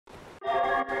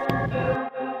Hey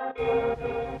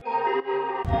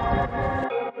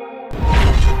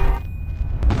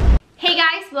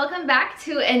guys, welcome back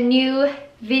to a new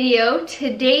video.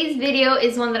 Today's video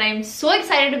is one that I'm so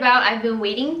excited about. I've been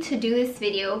waiting to do this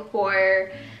video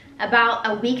for about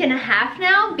a week and a half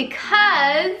now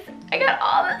because I got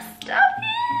all this stuff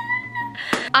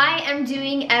in. I am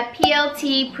doing a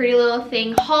PLT Pretty Little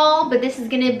Thing haul, but this is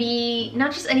gonna be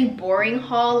not just any boring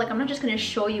haul. Like, I'm not just gonna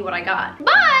show you what I got,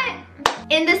 but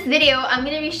in this video, I'm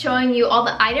gonna be showing you all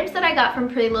the items that I got from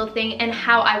Pretty Little Thing and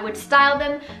how I would style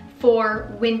them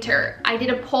for winter. I did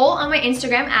a poll on my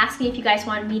Instagram asking if you guys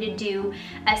wanted me to do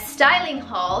a styling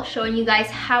haul, showing you guys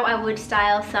how I would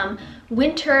style some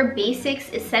winter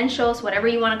basics, essentials, whatever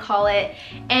you want to call it,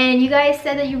 and you guys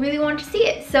said that you really wanted to see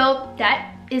it, so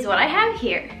that is what I have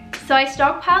here. So I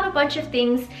stockpiled a bunch of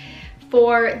things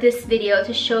for this video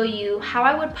to show you how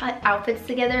I would put outfits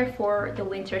together for the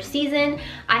winter season.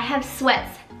 I have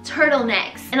sweats,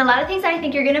 turtlenecks, and a lot of things that I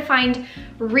think you're gonna find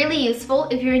really useful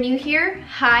if you're new here.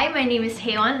 Hi, my name is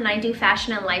Haewon and I do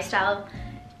fashion and lifestyle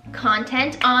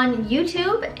content on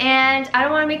YouTube, and I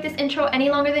don't want to make this intro any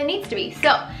longer than it needs to be.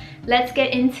 So let's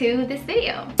get into this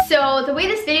video. So the way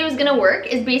this video is gonna work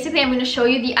is basically I'm gonna show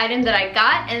you the item that I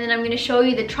got, and then I'm gonna show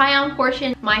you the try on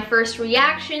portion, my first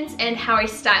reactions, and how I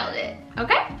styled it.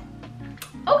 Okay?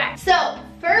 Okay. So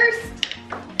first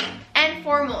and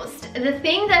foremost, the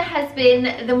thing that has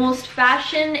been the most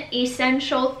fashion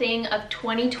essential thing of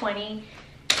 2020,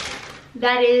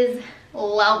 that is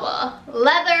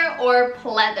leather or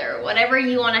pleather, whatever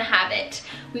you want to have it.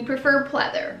 We prefer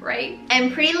pleather, right?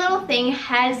 And Pretty Little Thing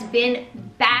has been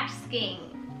basking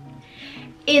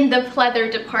in the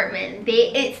pleather department.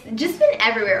 It's just been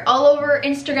everywhere, all over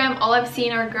Instagram. All I've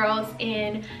seen are girls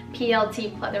in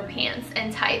PLT pleather pants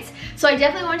and tights. So I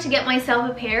definitely wanted to get myself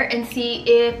a pair and see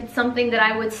if it's something that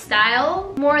I would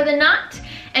style more than not.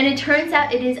 And it turns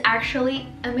out it is actually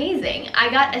amazing. I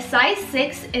got a size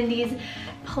 6 in these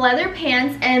pleather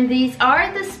pants, and these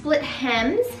are the split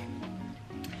hems.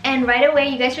 And right away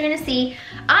you guys are gonna see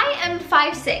I am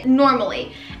 5'6"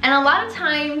 normally, and a lot of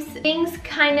times things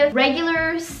kind of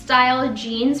regular style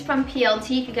jeans from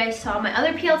PLT, if you guys saw my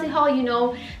other PLT haul, you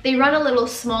know they run a little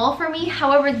small for me.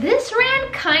 However, this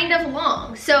ran kind of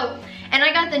long. So, and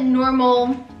I got the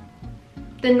normal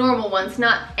ones,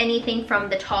 not anything from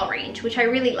the tall range, which I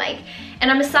really like. And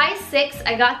I'm a size 6.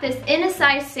 I got this in a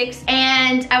size 6,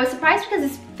 and I was surprised because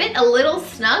this fit a little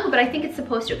snug, but I think it's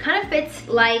supposed to. It kind of fits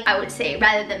like, I would say,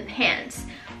 rather than pants,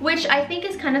 which I think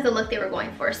is kind of the look they were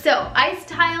going for. So I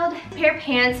styled a pair of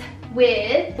pants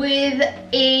with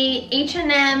a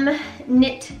H&M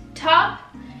knit top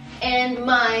and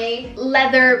my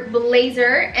leather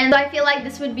blazer, and I feel like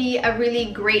this would be a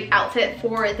really great outfit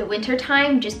for the winter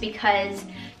time, just because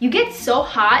you get so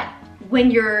hot when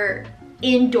you're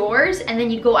indoors and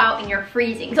then you go out and you're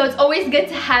freezing. So it's always good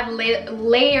to have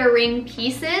layering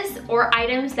pieces or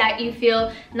items that you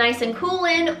feel nice and cool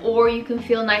in, or you can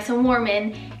feel nice and warm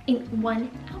in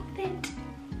one outfit.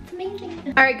 It's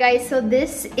amazing. All right guys, so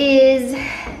this is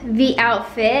the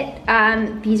outfit.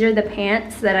 These are the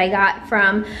pants that I got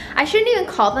from, I shouldn't even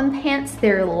call them pants,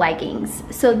 they're leggings.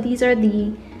 So these are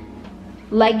the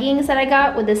leggings that I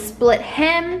got with a split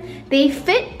hem. They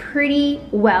fit pretty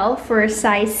well for a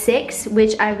size 6,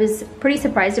 which I was pretty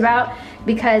surprised about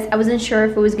because I wasn't sure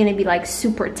if it was gonna be like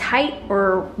super tight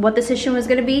or what the situation was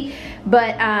gonna be.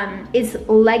 But it's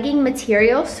legging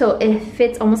material, so it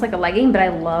fits almost like a legging, but I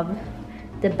love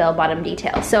the bell bottom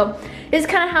detail. So this is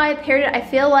kind of how I paired it. I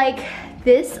feel like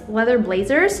this leather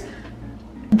blazers,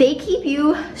 they keep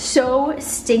you so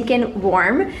stinking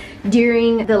warm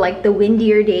during the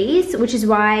windier days, which is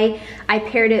why I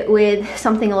paired it with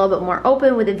something a little bit more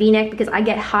open with a v-neck, because I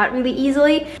get hot really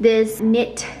easily. This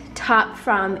knit top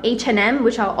from H&M,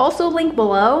 which I'll also link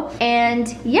below.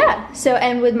 And yeah, so,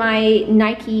 and with my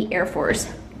Nike Air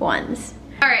Force ones.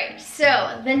 All right,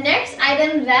 so the next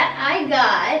item that I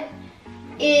got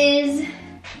is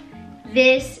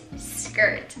this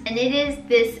skirt, and it is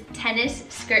this tennis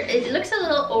skirt. It looks a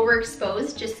little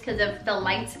overexposed just because of the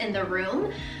lights in the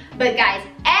room, but guys,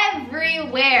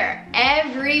 everywhere,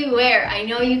 I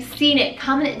know you've seen it.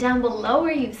 Comment it down below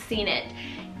where you've seen it.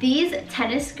 These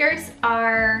tennis skirts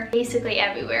are basically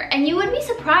everywhere, and you would be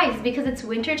surprised because it's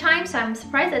winter time, so I'm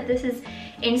surprised that this is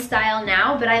in style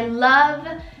now. But I love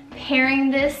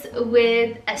pairing this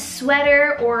with a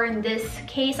sweater, or in this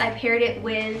case I paired it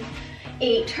with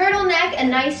a turtleneck, a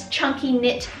nice chunky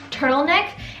knit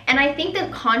turtleneck. And I think the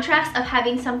contrast of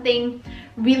having something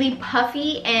really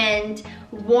puffy and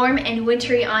warm and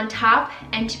wintry on top,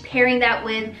 and pairing that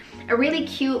with a really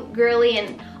cute, girly,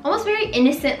 and almost very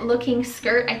innocent looking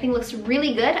skirt. I think looks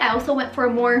really good. I also went for a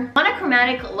more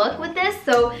monochromatic look with this.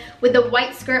 So with the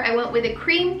white skirt, I went with a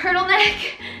cream turtleneck.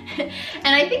 And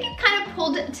I think it kind of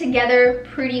pulled together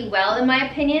pretty well in my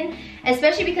opinion,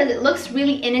 especially because it looks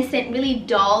really innocent, really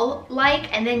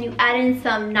doll-like, and then you add in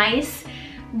some nice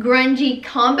grungy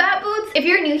combat boots. If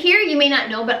you're new here, you may not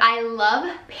know, but I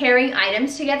love pairing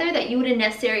items together that you wouldn't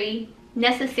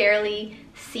necessarily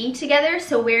see together.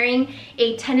 So wearing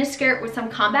a tennis skirt with some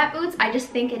combat boots, I just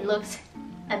think it looks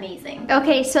amazing.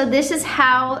 Okay, so this is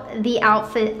how the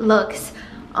outfit looks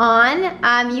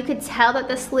on. You could tell that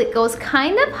the slit goes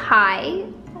kind of high,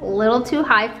 a little too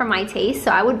high for my taste,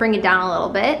 so I would bring it down a little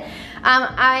bit.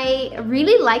 I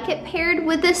really like it paired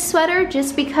with this sweater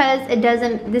just because it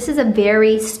doesn't, this is a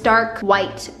very stark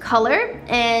white color,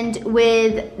 and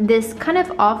with this kind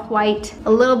of off-white,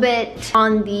 a little bit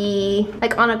on the,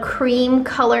 like on a cream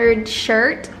colored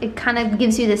shirt, it kind of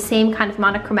gives you the same kind of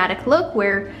monochromatic look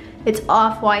where it's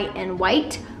off-white and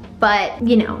white, but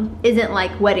you know, isn't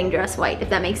like wedding dress white, if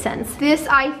that makes sense. This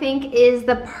I think is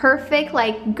the perfect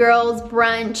like girls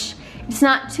brunch. It's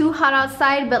not too hot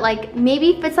outside, but like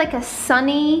maybe if it's like a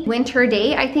sunny winter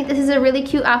day, I think this is a really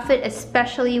cute outfit,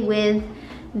 especially with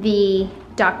the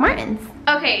Doc Martens.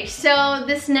 Okay, so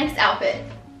this next outfit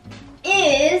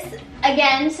is,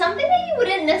 again, something that you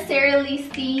wouldn't necessarily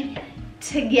see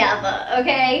together,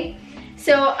 okay?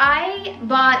 So I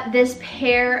bought this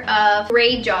pair of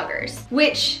gray joggers,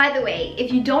 which, by the way,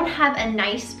 if you don't have a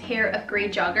nice pair of gray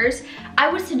joggers,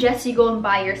 I would suggest you go and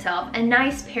buy yourself a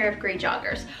nice pair of gray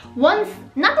joggers. Ones,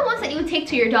 not the ones that you would take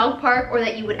to your dog park or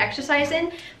that you would exercise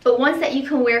in, but ones that you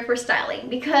can wear for styling.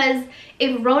 Because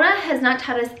if Rona has not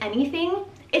taught us anything,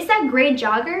 it's that gray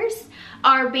joggers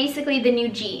are basically the new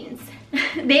jeans.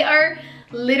 They are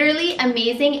literally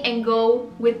amazing and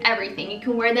go with everything. You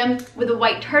can wear them with a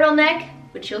white turtleneck,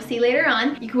 which you'll see later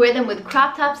on. You can wear them with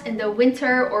crop tops in the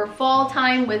winter or fall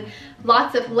time with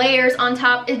lots of layers on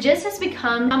top. It just has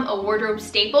become a wardrobe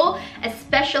staple,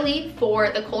 especially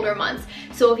for the colder months.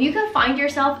 So if you can find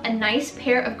yourself a nice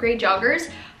pair of gray joggers,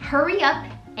 hurry up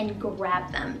and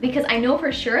grab them, because I know for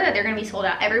sure that they're gonna be sold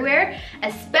out everywhere,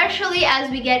 especially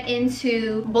as we get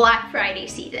into Black Friday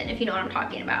season, if you know what I'm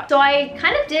talking about. So I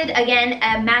kind of did, again,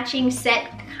 a matching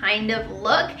set kind of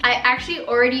look. I actually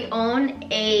already own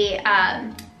a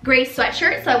gray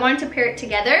sweatshirt, so I wanted to pair it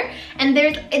together. And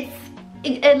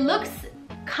it looks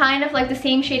kind of like the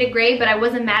same shade of gray, but I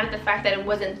wasn't mad at the fact that it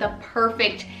wasn't the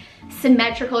perfect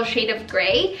symmetrical shade of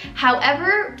gray.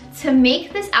 However, to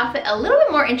make this outfit a little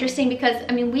bit more interesting, because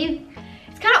I mean,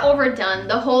 it's kind of overdone,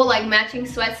 the whole like matching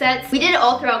sweat sets. We did it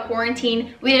all throughout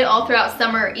quarantine, we did it all throughout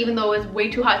summer, even though it was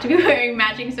way too hot to be wearing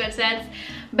matching sweat sets.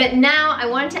 But now I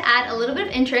wanted to add a little bit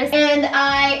of interest, and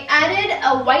I added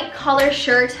a white collar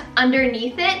shirt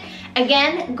underneath it.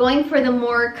 Again, going for the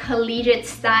more collegiate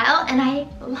style, and I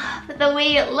love the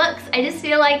way it looks. I just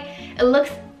feel like it looks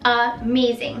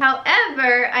amazing.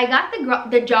 However, I got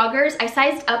the joggers. I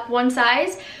sized up one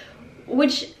size,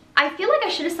 which I feel like I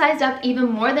should have sized up even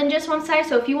more than just one size.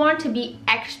 So if you want to be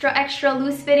extra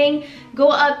loose fitting, go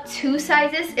up 2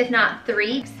 sizes, if not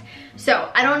 3.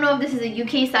 So I don't know if this is a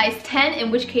UK size 10,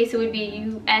 in which case it would be a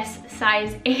US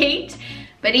size 8.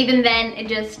 But even then,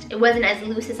 it wasn't as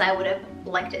loose as I would have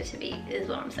liked it to be, is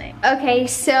what I'm saying. Okay,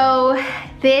 so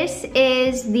this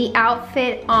is the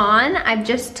outfit on. I've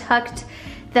just tucked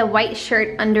the white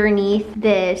shirt underneath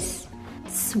this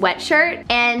sweatshirt,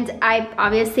 and I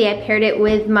paired it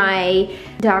with my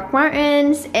Doc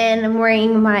Martens, and I'm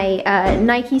wearing my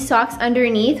Nike socks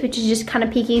underneath, which is just kind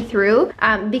of peeking through,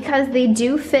 because they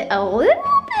do fit a little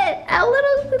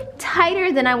bit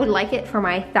tighter than I would like it for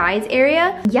my thighs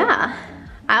area. Yeah.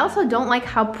 I also don't like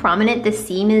how prominent the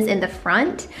seam is in the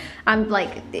front. I'm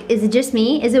like, is it just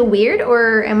me? Is it weird,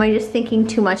 or am I just thinking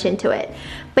too much into it?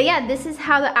 But yeah, this is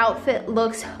how the outfit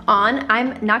looks on.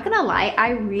 I'm not gonna lie,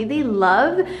 I really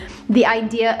love the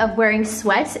idea of wearing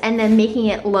sweats and then making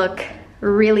it look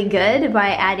really good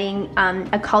by adding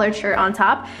a collared shirt on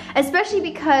top, especially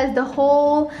because the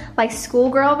whole like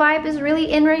schoolgirl vibe is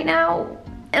really in right now,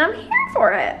 and I'm here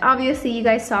for it. Obviously, you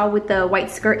guys saw with the white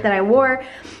skirt that I wore,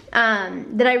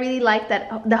 that I really like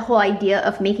that the whole idea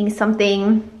of making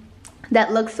something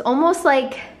that looks almost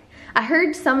like, I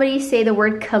heard somebody say the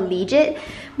word collegiate,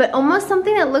 but almost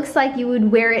something that looks like you would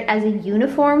wear it as a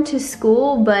uniform to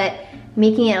school, but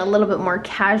making it a little bit more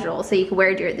casual so you can wear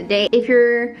it during the day. If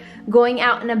you're going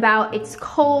out and about, it's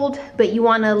cold, but you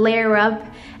want to layer up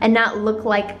and not look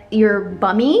like you're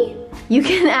bummy, you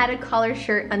can add a collar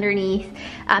shirt underneath,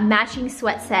 a matching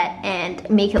sweat set, and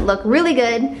make it look really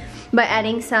good. by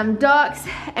adding some dots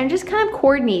and just kind of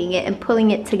coordinating it and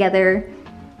pulling it together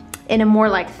in a more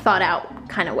like thought out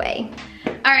kind of way.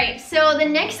 All right, so the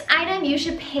next item you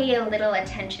should pay a little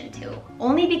attention to,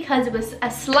 only because it was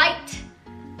a slight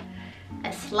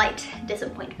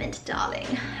disappointment, darling.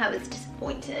 I was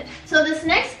disappointed. So this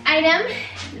next item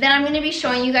that I'm gonna be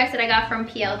showing you guys that I got from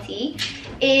PLT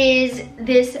is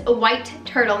this white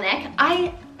turtleneck.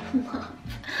 I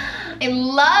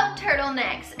love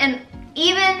turtlenecks, and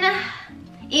even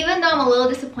though I'm a little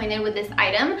disappointed with this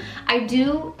item, I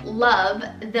do love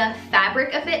the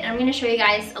fabric of it. And I'm gonna show you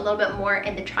guys a little bit more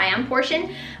in the try-on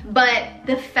portion, but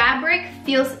the fabric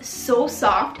feels so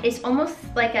soft. It's almost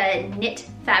like a knit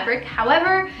fabric.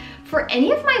 However, for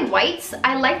any of my whites,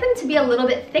 I like them to be a little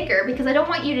bit thicker because I don't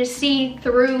want you to see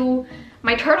through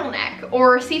my turtleneck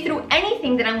or see through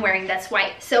anything that I'm wearing that's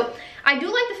white. So I do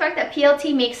like the fact that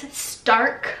PLT makes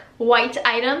stark white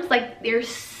items. Like, they're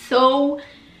so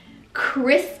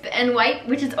crisp and white,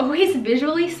 which is always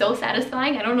visually so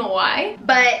satisfying. I don't know why,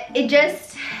 but it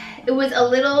was a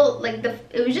little like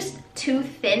it was just too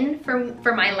thin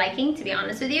for my liking, to be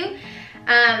honest with you.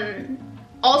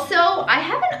 Also, I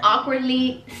have an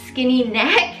awkwardly skinny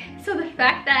neck, so the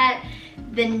fact that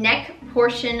the neck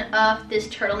portion of this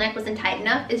turtleneck wasn't tight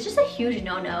enough is just a huge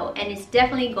no-no, and it's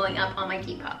definitely going up on my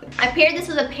Depop. I paired this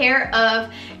with a pair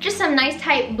of just some nice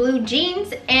tight blue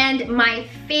jeans and my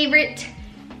favorite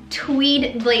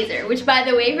tweed blazer, which, by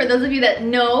the way, for those of you that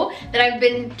know that I've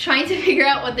been trying to figure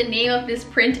out what the name of this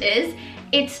print is,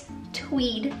 it's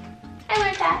tweed. I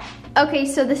like that. Okay,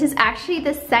 so this is actually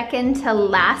the second to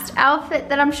last outfit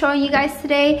that I'm showing you guys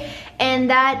today, and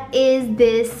that is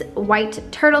this white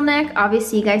turtleneck.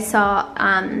 Obviously, you guys saw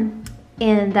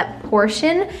in that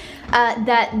portion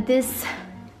that this,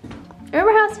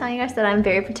 remember how I was telling you guys that I'm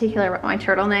very particular about my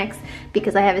turtlenecks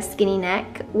because I have a skinny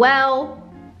neck? Well,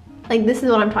 like, this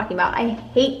is what I'm talking about. I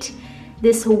hate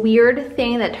this weird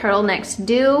thing that turtlenecks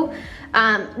do.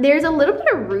 There's a little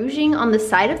bit of ruching on the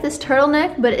side of this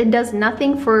turtleneck, but it does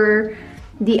nothing for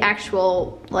the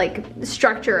actual like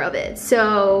structure of it.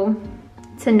 So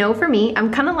it's a no for me. I'm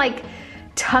kind of like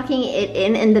tucking it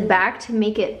in the back to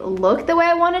make it look the way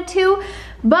I want it to.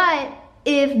 But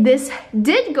if this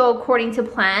did go according to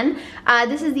plan,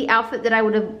 this is the outfit that I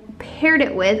would have paired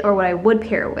it with, or what I would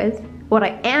pair it with. What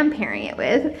I am pairing it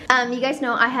with. You guys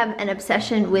know I have an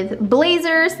obsession with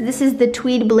blazers. This is the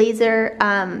tweed blazer.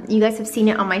 You guys have seen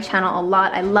it on my channel a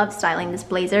lot. I love styling this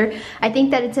blazer. I think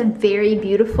that it's a very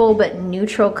beautiful but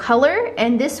neutral color,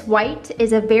 and this white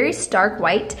is a very stark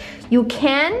white. You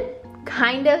can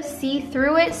kind of see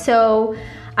through it, so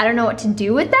I don't know what to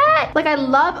do with that. Like, I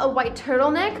love a white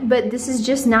turtleneck, but this is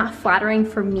just not flattering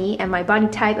for me and my body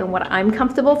type and what I'm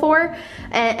comfortable for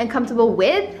and comfortable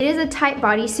with. It is a tight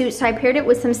bodysuit, so I paired it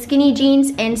with some skinny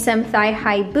jeans and some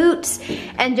thigh-high boots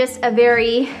and just a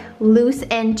very loose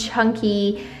and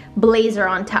chunky blazer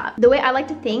on top. The way I like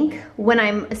to think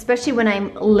especially when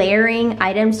I'm layering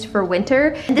items for winter,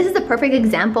 and this is the perfect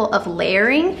example of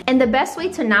layering, and the best way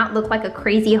to not look like a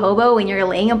crazy hobo when you're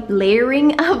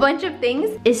layering a bunch of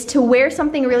things is to wear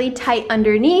something really tight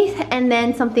underneath and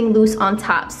then something loose on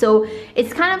top. So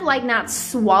it's kind of like not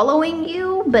swallowing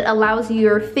you, but allows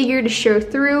your figure to show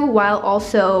through while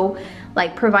also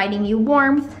like providing you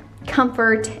warmth,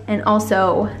 comfort, and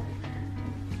also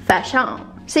fashion.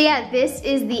 So yeah, this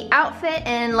is the outfit,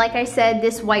 and like I said,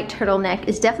 this white turtleneck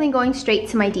is definitely going straight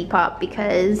to my Depop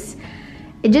because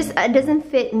it doesn't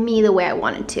fit me the way I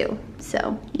want it to.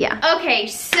 So yeah. Okay,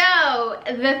 so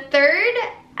the third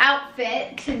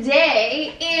outfit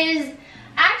today is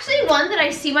actually one that I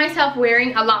see myself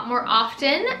wearing a lot more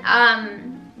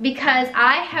often because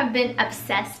I have been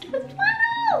obsessed with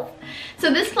flannels.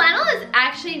 So this flannel is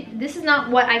actually, this is not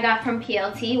what I got from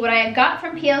PLT. What I got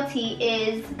from PLT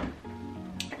is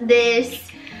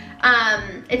this,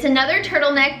 it's another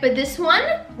turtleneck, but this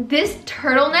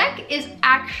turtleneck is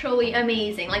actually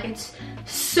amazing. Like, it's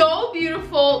so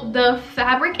beautiful. The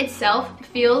fabric itself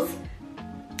feels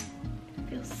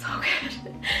so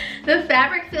good. The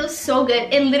fabric feels so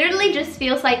good. It literally just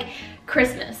feels like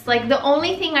Christmas. Like, the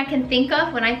only thing I can think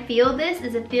of when I feel this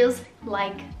is it feels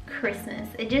like Christmas.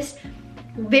 It just,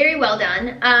 very well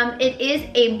done. It is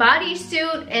a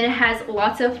bodysuit, and it has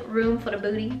lots of room for the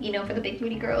booty, you know, for the big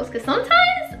booty girls, because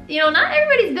sometimes, you know, not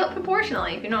everybody's built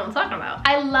proportionally, if you know what I'm talking about.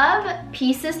 I love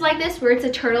pieces like this where it's a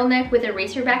turtleneck with a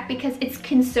racer back because it's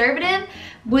conservative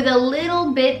with a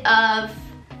little bit of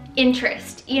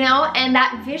interest, you know, and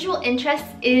that visual interest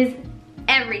is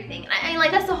everything. I mean,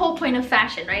 like, that's the whole point of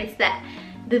fashion, right? It's that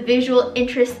the visual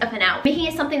interest of an outfit,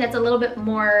 making it something that's a little bit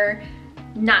more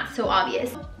not so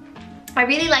obvious. I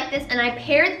really like this, and I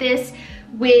paired this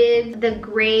with the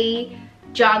gray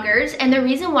joggers, and the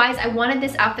reason why is I wanted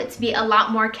this outfit to be a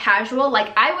lot more casual.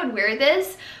 Like, I would wear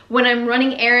this when I'm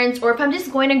running errands, or if I'm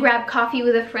just going to grab coffee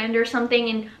with a friend or something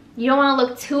and you don't want to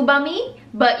look too bummy,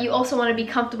 but you also want to be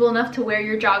comfortable enough to wear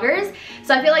your joggers.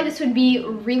 So I feel like this would be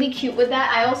really cute with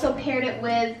that. I also paired it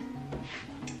with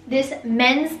this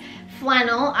men's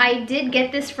flannel. I did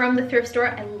get this from the thrift store.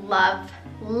 I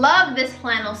love this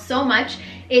flannel so much.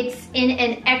 It's in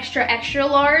an extra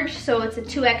large, so it's a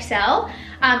 2XL.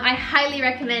 I highly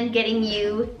recommend getting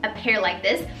you a pair like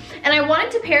this. And I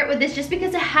wanted to pair it with this just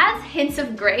because it has hints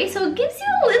of gray, so it gives you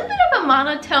a little bit of a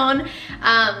monotone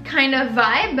kind of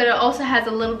vibe, but it also has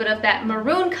a little bit of that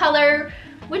maroon color,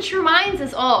 which reminds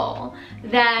us all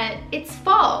that it's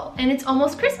fall and it's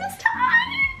almost Christmas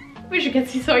time, which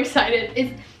gets me so excited.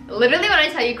 It's literally when I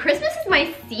tell you Christmas is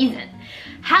my season.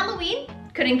 Halloween,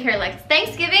 couldn't care less.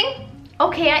 Thanksgiving,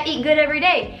 okay, I eat good every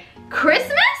day.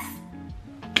 Christmas?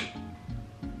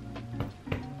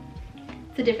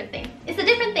 It's a different thing. It's a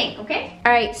different thing, okay?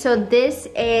 All right, so this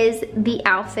is the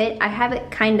outfit. I have it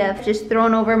kind of just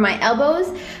thrown over my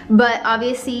elbows, but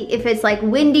obviously if it's like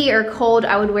windy or cold,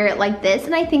 I would wear it like this,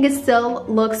 and I think it still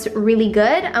looks really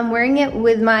good. I'm wearing it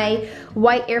with my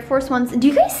white Air Force Ones. Do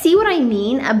you guys see what I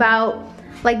mean about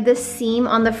like the seam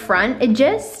on the front? It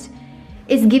just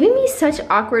is giving me such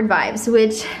awkward vibes,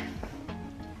 which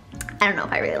I don't know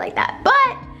if I really like that,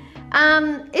 but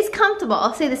it's comfortable,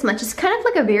 I'll say this much. It's kind of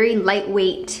like a very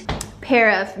lightweight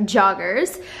pair of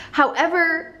joggers.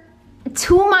 However,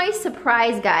 to my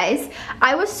surprise, guys,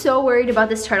 I was so worried about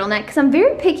this turtleneck because I'm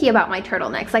very picky about my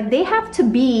turtlenecks. Like, they have to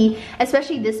be,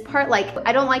 especially this part, like,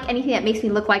 I don't like anything that makes me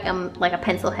look like I'm like a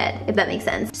pencil head, if that makes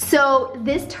sense. So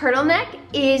this turtleneck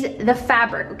is the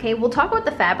fabric, okay? We'll talk about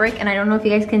the fabric, and I don't know if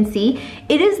you guys can see.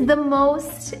 It is the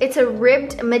most, it's a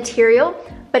ribbed material,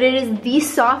 but it is the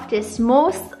softest,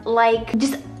 most like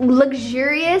just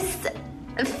luxurious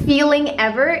feeling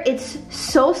ever. It's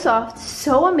so soft,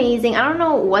 so amazing. I don't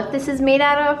know what this is made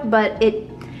out of, but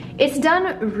it's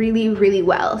done really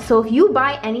well. So if you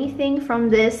buy anything from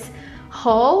this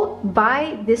haul,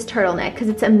 buy this turtleneck because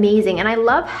it's amazing. And I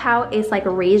love how it's like a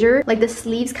razor, like the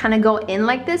sleeves kind of go in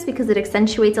like this because it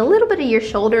accentuates a little bit of your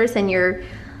shoulders and your,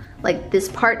 like this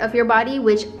part of your body,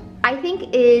 which I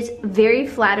think is very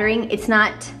flattering.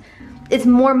 It's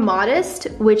more modest,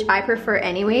 which I prefer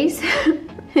anyways.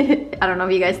 I don't know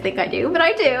if you guys think I do, but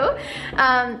I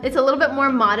do. It's a little bit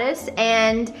more modest,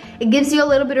 and it gives you a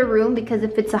little bit of room because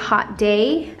if it's a hot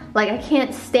day, like I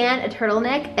can't stand a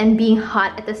turtleneck and being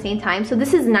hot at the same time. So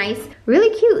this is nice,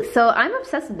 really cute. So I'm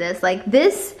obsessed with this. Like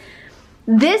this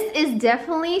is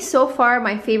definitely so far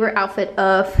my favorite outfit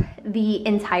of the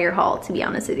entire haul, to be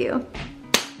honest with you.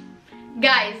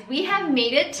 Guys, we have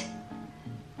made it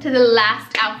to the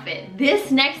last outfit. This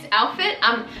next outfit,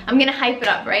 I'm gonna hype it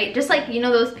up, right? Just like, you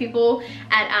know, those people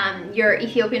at your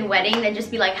Ethiopian wedding that just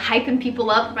be like hyping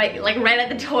people up, right? Like right at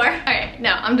the door. All right,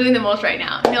 no, I'm doing the most right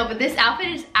now. No, but this outfit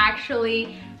is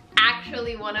actually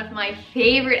one of my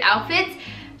favorite outfits,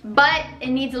 but it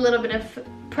needs a little bit of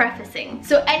prefacing.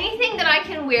 So anything that I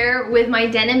can wear with my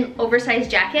denim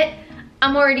oversized jacket,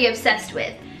 I'm already obsessed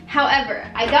with. However,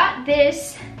 I got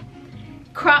this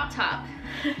crop top.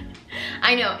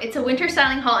 I know, it's a winter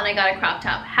styling haul and I got a crop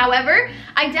top. However,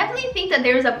 I definitely think that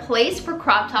there's a place for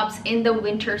crop tops in the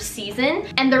winter season.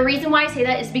 And the reason why I say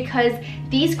that is because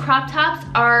these crop tops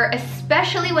are,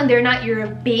 especially when they're not your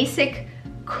basic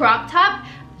crop top,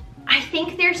 I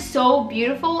think they're so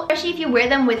beautiful, especially if you wear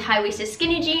them with high-waisted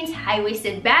skinny jeans,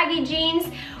 high-waisted baggy jeans,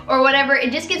 or whatever.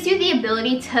 It just gives you the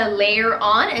ability to layer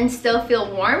on and still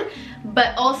feel warm,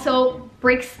 but also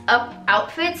breaks up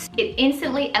outfits. It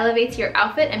instantly elevates your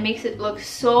outfit and makes it look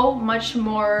so much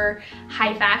more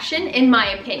high fashion, in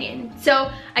my opinion.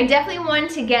 So I definitely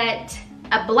wanted to get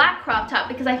a black crop top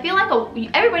because I feel like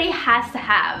everybody has to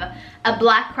have a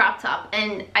black crop top,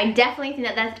 and I definitely think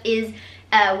that that is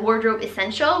a wardrobe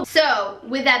essential. So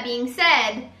with that being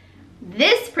said,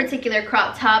 this particular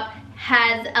crop top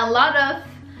has a lot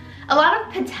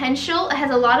of potential. It has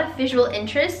a lot of visual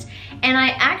interest, and I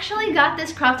actually got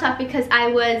this crop top because I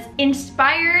was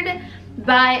inspired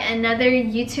by another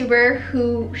YouTuber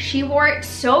who she wore it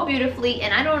so beautifully,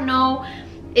 and I don't know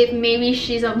if maybe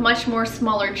she's a much more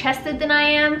smaller chested than I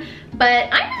am, but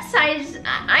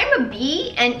I'm a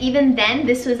B, and even then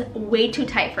this was way too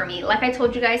tight for me. Like I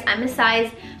told you guys, I'm a size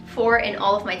 4 in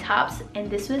all of my tops, and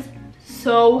this was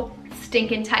so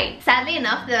stinking tight. Sadly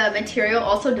enough, the material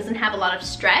also doesn't have a lot of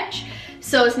stretch,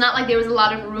 so it's not like there was a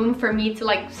lot of room for me to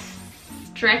like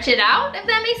stretch it out, if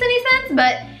that makes any sense,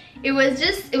 but it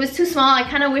was too small. I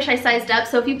kind of wish I sized up.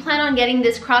 So if you plan on getting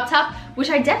this crop top, which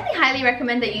I definitely highly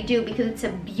recommend that you do because it's a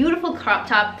beautiful crop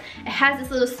top. It has this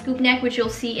little scoop neck, which you'll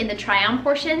see in the try-on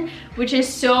portion, which is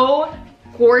so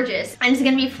gorgeous. And it's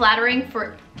gonna be flattering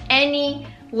for any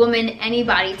woman, any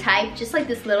body type, just like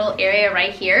this little area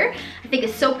right here. I think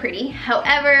it's so pretty.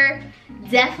 However,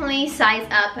 definitely size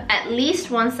up at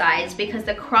least one size because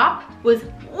the crop was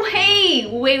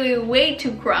way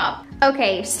too crop.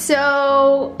 Okay,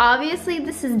 so obviously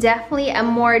this is definitely a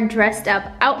more dressed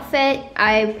up outfit.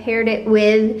 I paired it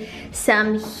with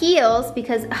some heels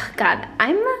because, oh God,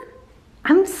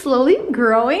 I'm slowly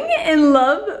growing in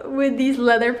love with these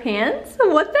leather pants.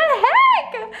 What the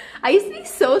heck? I used to be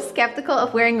so skeptical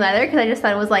of wearing leather because I just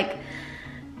thought it was like,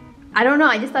 I don't know,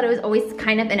 I just thought it was always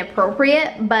kind of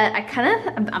inappropriate, but I'm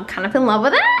kind of in love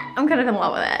with it. I'm kind of in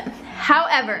love with it.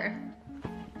 However,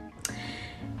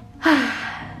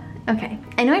 okay,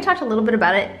 I know I talked a little bit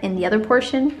about it in the other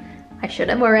portion. I should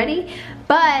have already,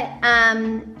 but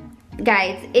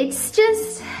guys,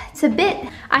 it's a bit,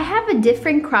 I have a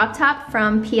different crop top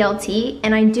from PLT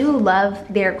and I do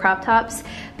love their crop tops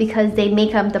because they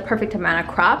make up the perfect amount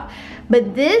of crop.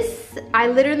 But this, I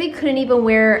literally couldn't even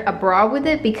wear a bra with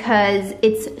it because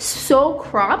it's so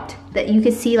cropped that you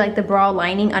can see like the bra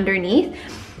lining underneath.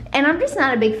 And I'm just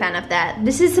not a big fan of that.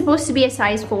 This is supposed to be a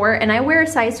size 4 and I wear a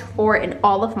size 4 in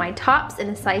all of my tops and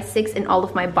a size 6 in all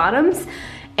of my bottoms.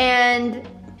 And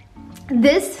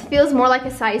this feels more like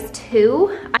a size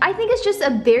 2. I think it's just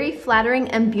a very flattering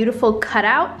and beautiful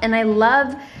cutout, and I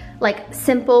love like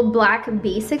simple black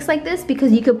basics like this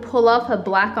because you could pull off a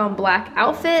black on black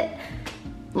outfit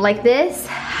like this.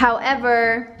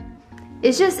 However,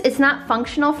 it's not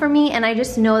functional for me, and I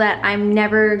just know that I'm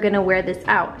never gonna wear this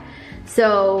out.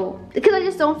 So, because I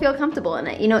just don't feel comfortable in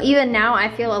it. You know, even now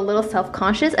I feel a little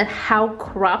self-conscious at how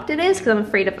cropped it is because I'm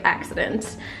afraid of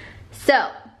accidents. So,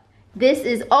 this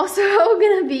is also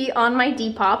gonna be on my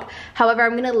Depop. However,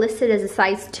 I'm gonna list it as a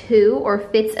size 2 or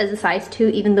fits as a size 2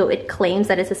 even though it claims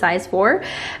that it's a size 4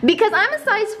 because I'm a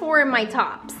size 4 in my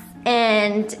tops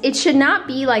and it should not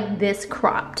be like this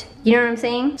cropped. You know what I'm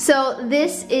saying? So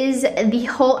this is the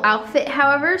whole outfit,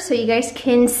 however, so you guys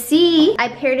can see I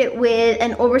paired it with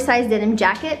an oversized denim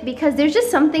jacket because there's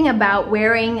just something about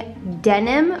wearing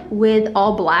denim with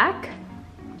all black.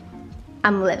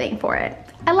 I'm living for it.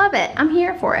 I love it. I'm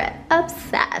here for it.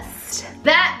 Obsessed.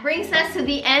 That brings us to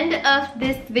the end of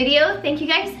this video. Thank you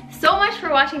guys so much for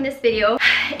watching this video.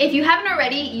 If you haven't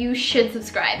already, you should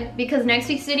subscribe because next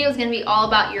week's video is gonna be all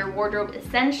about your wardrobe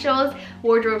essentials,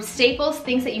 wardrobe staples,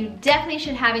 things that you definitely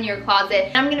should have in your closet.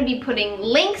 I'm gonna be putting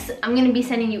links. I'm gonna be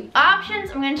sending you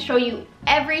options. I'm gonna show you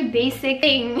every basic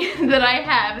thing that I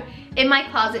have in my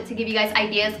closet to give you guys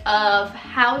ideas of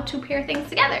how to pair things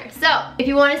together. So if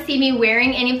you want to see me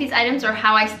wearing any of these items or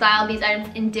how I style these items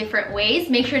in different ways,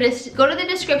 make sure to go to the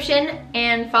description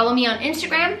and follow me on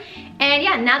Instagram. And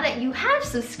yeah, now that you have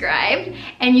subscribed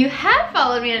and you have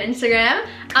followed me on Instagram,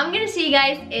 I'm gonna see you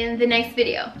guys in the next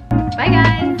video. Bye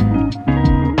guys.